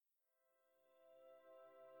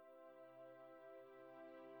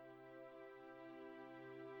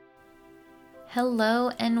Hello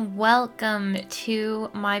and welcome to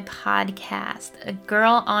my podcast, A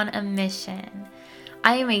Girl on a Mission.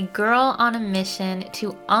 I am a girl on a mission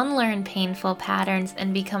to unlearn painful patterns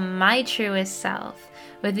and become my truest self,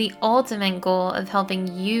 with the ultimate goal of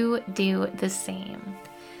helping you do the same.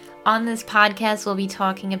 On this podcast, we'll be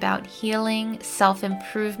talking about healing,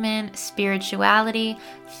 self-improvement, spirituality,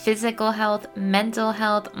 physical health, mental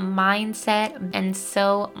health, mindset, and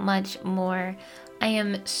so much more. I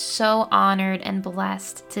am so honored and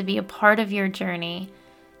blessed to be a part of your journey.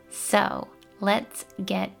 So, let's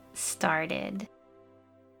get started.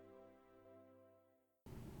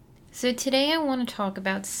 So today I want to talk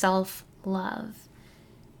about self-love.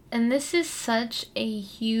 And this is such a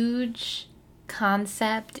huge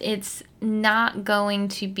concept. It's not going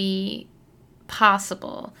to be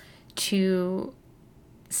possible to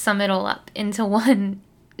sum it all up into one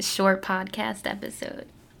short podcast episode.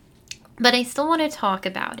 But I still want to talk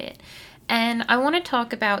about it. And I want to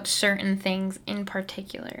talk about certain things in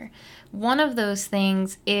particular. One of those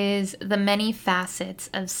things is the many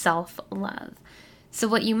facets of self-love. So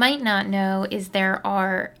what you might not know is there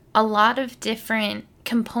are a lot of different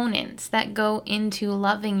components that go into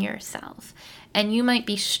loving yourself. And you might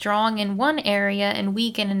be strong in one area and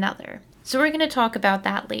weak in another. So we're going to talk about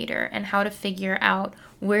that later and how to figure out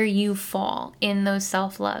where you fall in those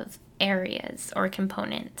self-love areas or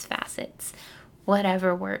components, facets,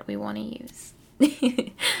 whatever word we want to use.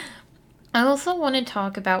 I also want to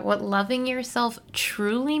talk about what loving yourself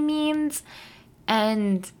truly means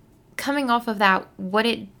and coming off of that, what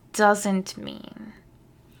it doesn't mean.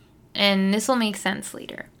 And this will make sense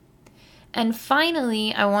later. And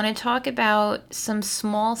finally, I want to talk about some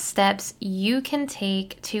small steps you can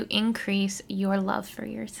take to increase your love for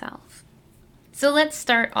yourself. So let's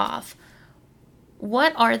start off.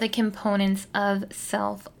 What are the components of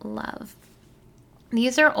self-love?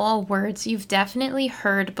 These are all words you've definitely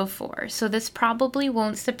heard before, so this probably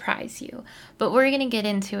won't surprise you, but we're going to get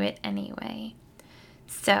into it anyway.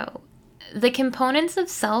 So, the components of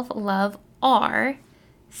self-love are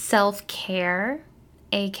self-care,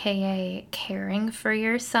 aka caring for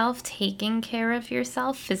yourself, taking care of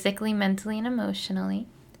yourself physically, mentally, and emotionally.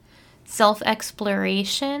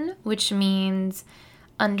 Self-exploration, which means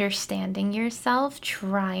understanding yourself,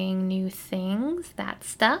 trying new things, that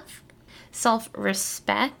stuff.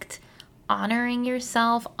 Self-respect, honoring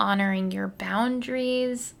yourself, honoring your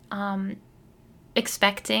boundaries,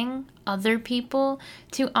 expecting other people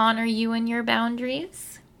to honor you and your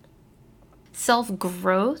boundaries.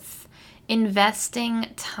 Self-growth, investing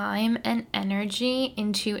time and energy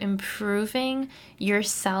into improving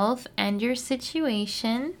yourself and your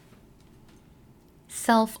situation.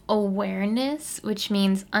 Self-awareness, which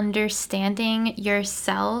means understanding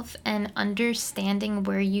yourself and understanding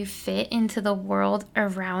where you fit into the world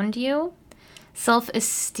around you.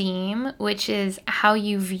 Self-esteem, which is how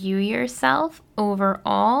you view yourself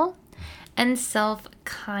overall. And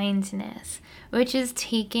self-kindness, which is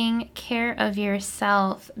taking care of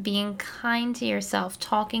yourself, being kind to yourself,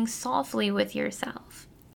 talking softly with yourself.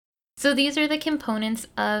 So these are the components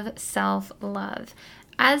of self-love.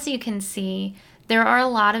 As you can see, there are a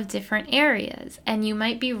lot of different areas, and you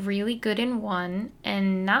might be really good in one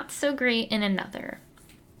and not so great in another.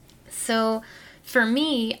 So for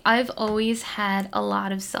me, I've always had a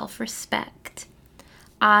lot of self-respect.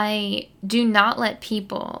 I do not let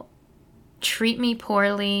people treat me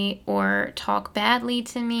poorly or talk badly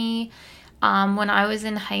to me. When I was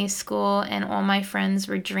in high school and all my friends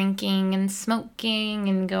were drinking and smoking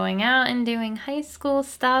and going out and doing high school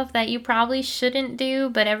stuff that you probably shouldn't do,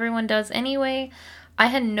 but everyone does anyway, I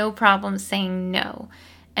had no problem saying no.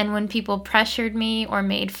 And when people pressured me or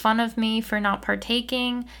made fun of me for not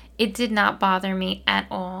partaking, it did not bother me at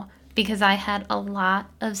all because I had a lot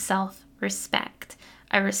of self-respect.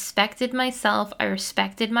 I respected myself, I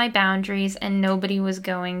respected my boundaries, and nobody was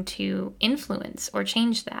going to influence or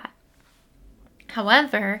change that.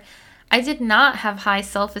 However, I did not have high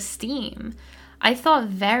self-esteem. I thought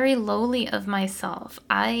very lowly of myself.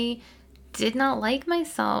 I did not like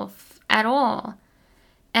myself at all.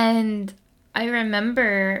 And I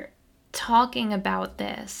remember talking about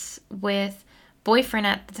this with boyfriend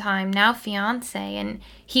at the time, now fiance, and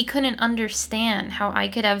he couldn't understand how I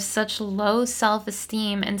could have such low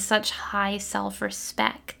self-esteem and such high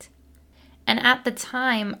self-respect. And at the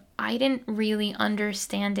time, I didn't really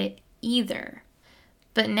understand it either.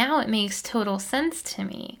 But now it makes total sense to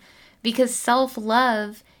me because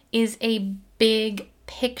self-love is a big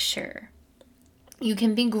picture. You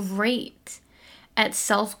can be great at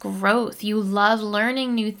self-growth. You love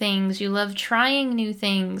learning new things. You love trying new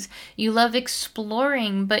things. You love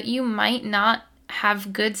exploring, but you might not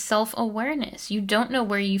have good self-awareness. You don't know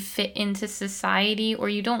where you fit into society, or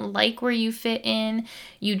you don't like where you fit in.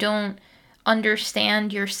 You don't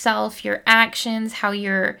understand yourself, your actions, how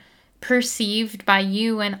you're perceived by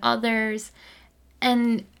you and others.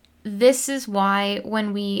 And this is why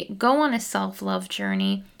when we go on a self-love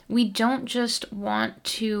journey, we don't just want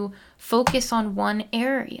to focus on one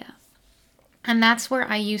area. And that's where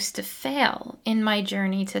I used to fail in my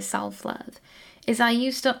journey to self-love, is I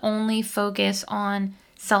used to only focus on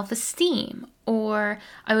self-esteem, or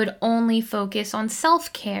I would only focus on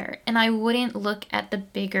self-care, and I wouldn't look at the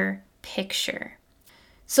bigger picture.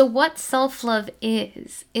 So what self-love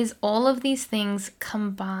is all of these things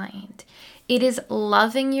combined. It is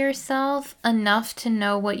loving yourself enough to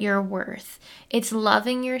know what you're worth. It's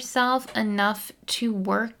loving yourself enough to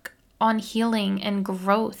work on healing and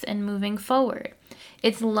growth and moving forward.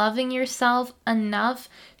 It's loving yourself enough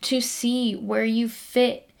to see where you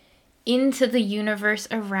fit into the universe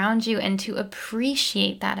around you and to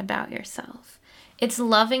appreciate that about yourself. It's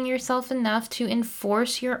loving yourself enough to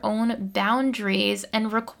enforce your own boundaries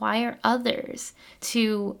and require others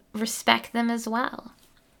to respect them as well.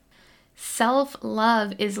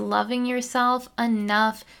 Self-love is loving yourself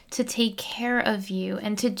enough to take care of you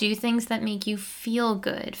and to do things that make you feel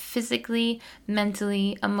good physically,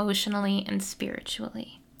 mentally, emotionally, and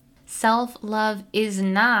spiritually. Self-love is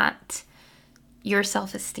not your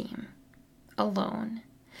self-esteem alone.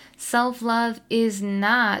 Self-love is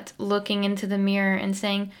not looking into the mirror and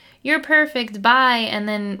saying, "You're perfect, bye," and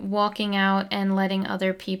then walking out and letting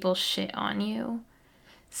other people shit on you.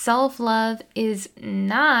 Self-love is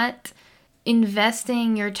not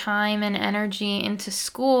investing your time and energy into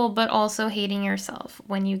school, but also hating yourself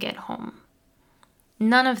when you get home.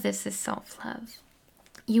 None of this is self-love.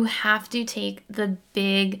 You have to take the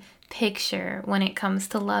big picture when it comes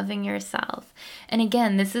to loving yourself. And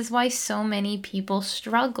again, this is why so many people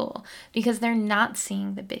struggle, because they're not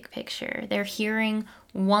seeing the big picture. They're hearing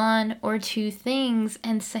one or two things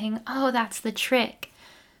and saying, "Oh, that's the trick."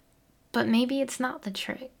 But maybe it's not the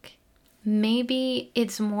trick. Maybe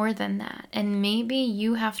it's more than that. And maybe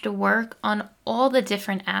you have to work on all the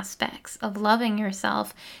different aspects of loving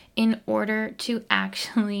yourself in order to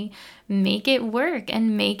actually make it work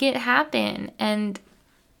and make it happen. And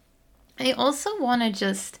I also want to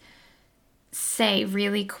just say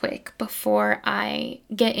really quick before I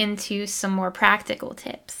get into some more practical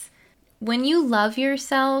tips. When you love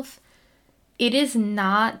yourself, it is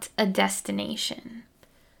not a destination.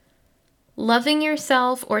 Loving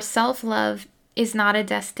yourself or self-love is not a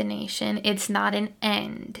destination. It's not an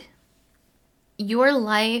end. Your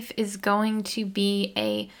life is going to be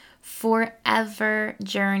a forever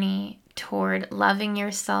journey toward loving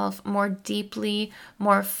yourself more deeply,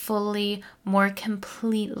 more fully, more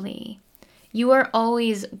completely. You are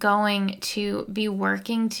always going to be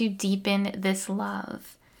working to deepen this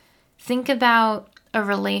love. Think about a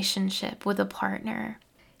relationship with a partner.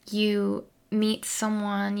 You meet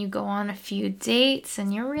someone, you go on a few dates,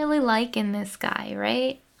 and you're really liking this guy,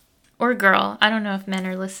 right? Or girl. I don't know if men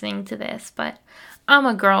are listening to this, but I'm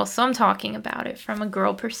a girl, so I'm talking about it from a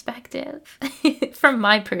girl perspective. From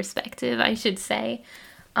my perspective, I should say.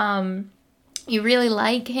 You really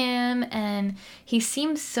like him, and he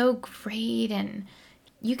seems so great, and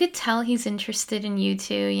you could tell he's interested in you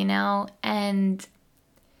too, you know? And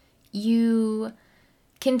you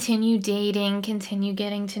continue dating, continue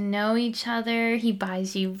getting to know each other. He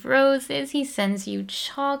buys you roses, he sends you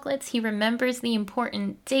chocolates, he remembers the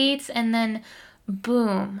important dates, and then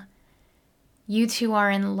boom, you two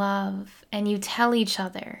are in love and you tell each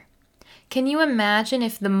other. Can you imagine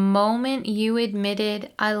if the moment you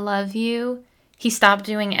admitted, "I love you," he stopped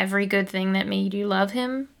doing every good thing that made you love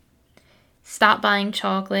him? Stop buying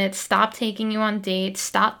chocolates, stop taking you on dates,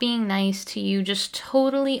 stop being nice to you, just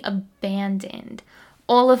totally abandoned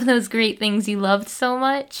all of those great things you loved so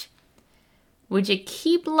much? Would you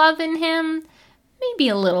keep loving him? Maybe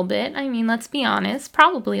a little bit. I mean, let's be honest,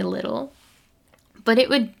 probably a little. But it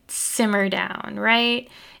would simmer down, right?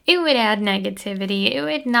 It would add negativity. It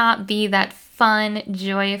would not be that fun,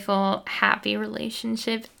 joyful, happy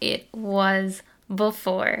relationship it was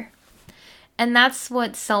before. And that's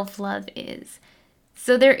what self-love is.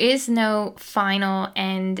 So there is no final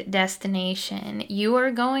end destination. You are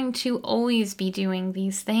going to always be doing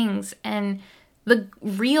these things. And the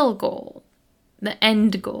real goal, the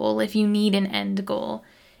end goal, if you need an end goal,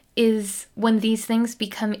 is when these things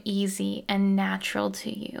become easy and natural to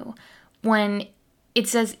you. When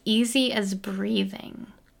it's as easy as breathing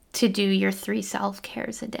to do your 3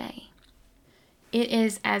 self-cares a day. It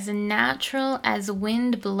is as natural as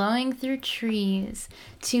wind blowing through trees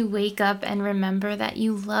to wake up and remember that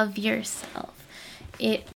you love yourself.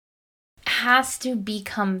 it has to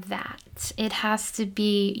become that. It has to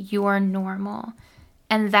be your normal.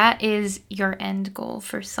 And that is your end goal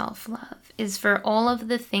for self-love, is for all of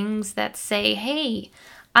the things that say, hey,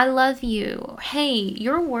 I love you. Hey,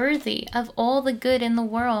 you're worthy of all the good in the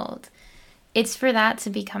world. It's for that to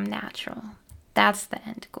become natural. That's the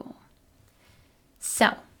end goal.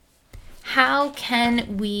 So, how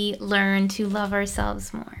can we learn to love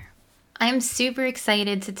ourselves more? I'm super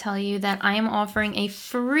excited to tell you that I am offering a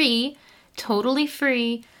free, totally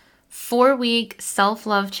free, 4-week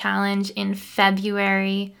self-love challenge in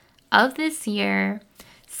February of this year.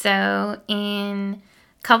 So in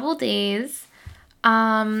a couple days,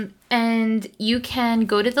 and you can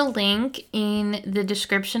go to the link in the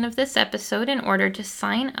description of this episode in order to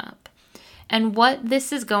sign up. And what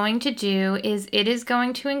this is going to do is it is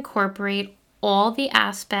going to incorporate all the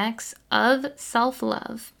aspects of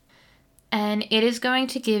self-love, and it is going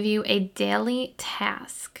to give you a daily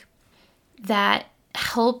task that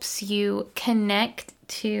helps you connect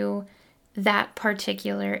to that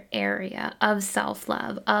particular area of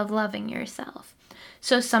self-love, of loving yourself.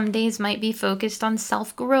 So some days might be focused on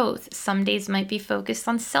self-growth. Some days might be focused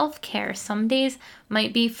on self-care. Some days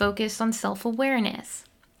might be focused on self-awareness.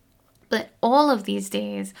 But all of these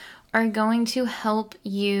days are going to help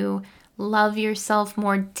you love yourself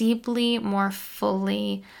more deeply, more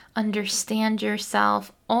fully, understand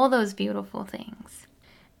yourself, all those beautiful things.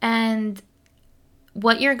 And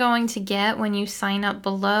what you're going to get when you sign up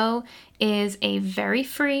below is a very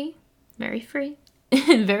free, very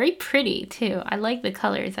pretty too. I like the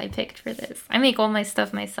colors I picked for this. I make all my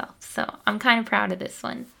stuff myself, so I'm kind of proud of this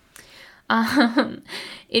one.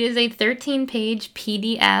 It is a 13-page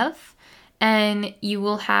PDF, and you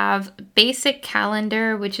will have basic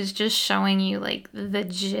calendar, which is just showing you like the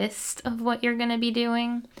gist of what you're going to be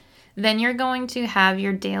doing. Then you're going to have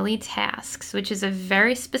your daily tasks, which is a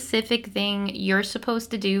very specific thing you're supposed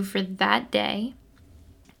to do for that day.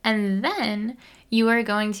 And then you are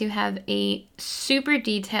going to have a super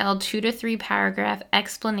detailed 2 to 3 paragraph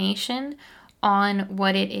explanation on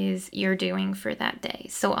what it is you're doing for that day.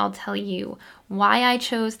 So I'll tell you why I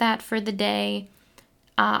chose that for the day.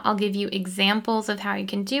 I'll give you examples of how you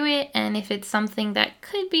can do it. And if it's something that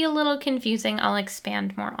could be a little confusing, I'll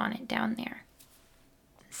expand more on it down there.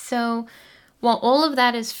 So while all of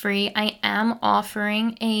that is free, I am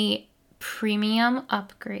offering a premium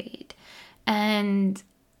upgrade. And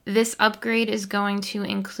this upgrade is going to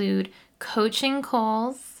include coaching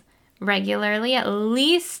calls regularly, at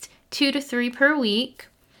least 2 to 3 per week.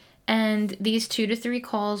 And these 2 to 3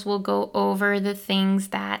 calls will go over the things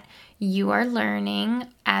that you are learning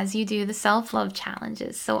as you do the self-love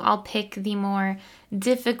challenges. So I'll pick the more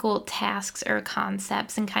difficult tasks or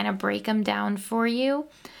concepts and kind of break them down for you.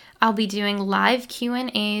 I'll be doing live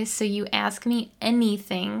Q&As, so you ask me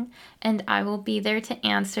anything and I will be there to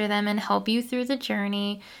answer them and help you through the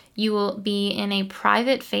journey. You will be in a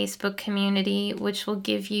private Facebook community, which will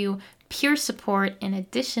give you peer support in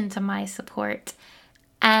addition to my support.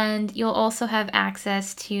 And you'll also have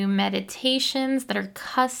access to meditations that are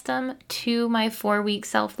custom to my 4-week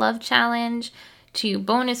self-love challenge, to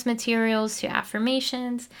bonus materials, to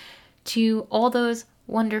affirmations, to all those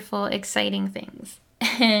wonderful, exciting things.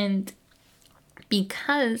 And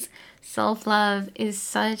because self-love is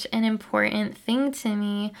such an important thing to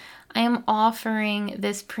me, I am offering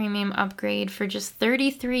this premium upgrade for just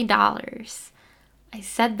 $33. I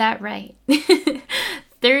said that right.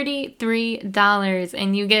 $33,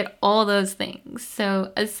 and you get all those things.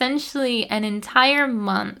 So essentially an entire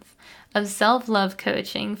month of self-love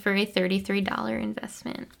coaching for a $33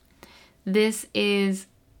 investment. This is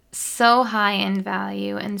so high in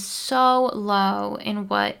value and so low in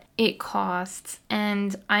what it costs.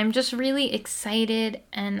 And I'm just really excited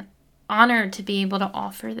and honored to be able to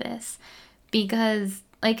offer this because,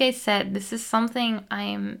 like I said, this is something I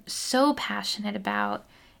am so passionate about.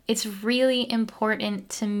 It's really important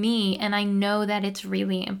to me, and I know that it's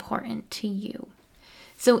really important to you.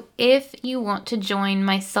 So if you want to join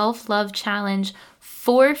my self-love challenge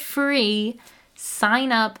for free,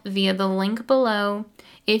 sign up via the link below.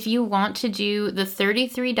 If you want to do the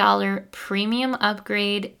 $33 premium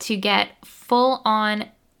upgrade to get full-on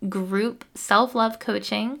group self-love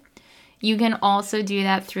coaching, you can also do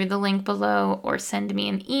that through the link below or send me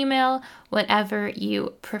an email, whatever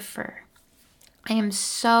you prefer. I am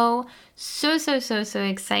so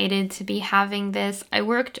excited to be having this. I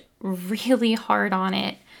worked really hard on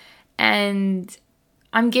it, and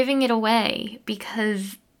I'm giving it away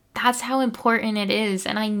because that's how important it is,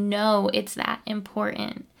 and I know it's that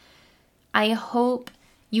important. I hope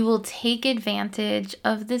you will take advantage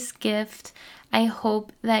of this gift I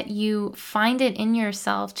hope that you find it in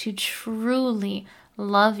yourself to truly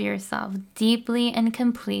love yourself deeply and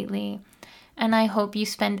completely. And I hope you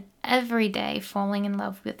spend every day falling in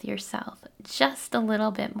love with yourself just a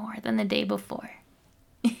little bit more than the day before.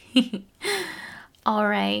 All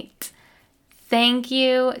right. Thank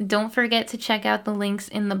you. Don't forget to check out the links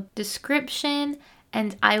in the description,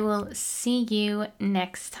 and I will see you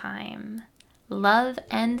next time. Love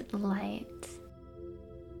and light.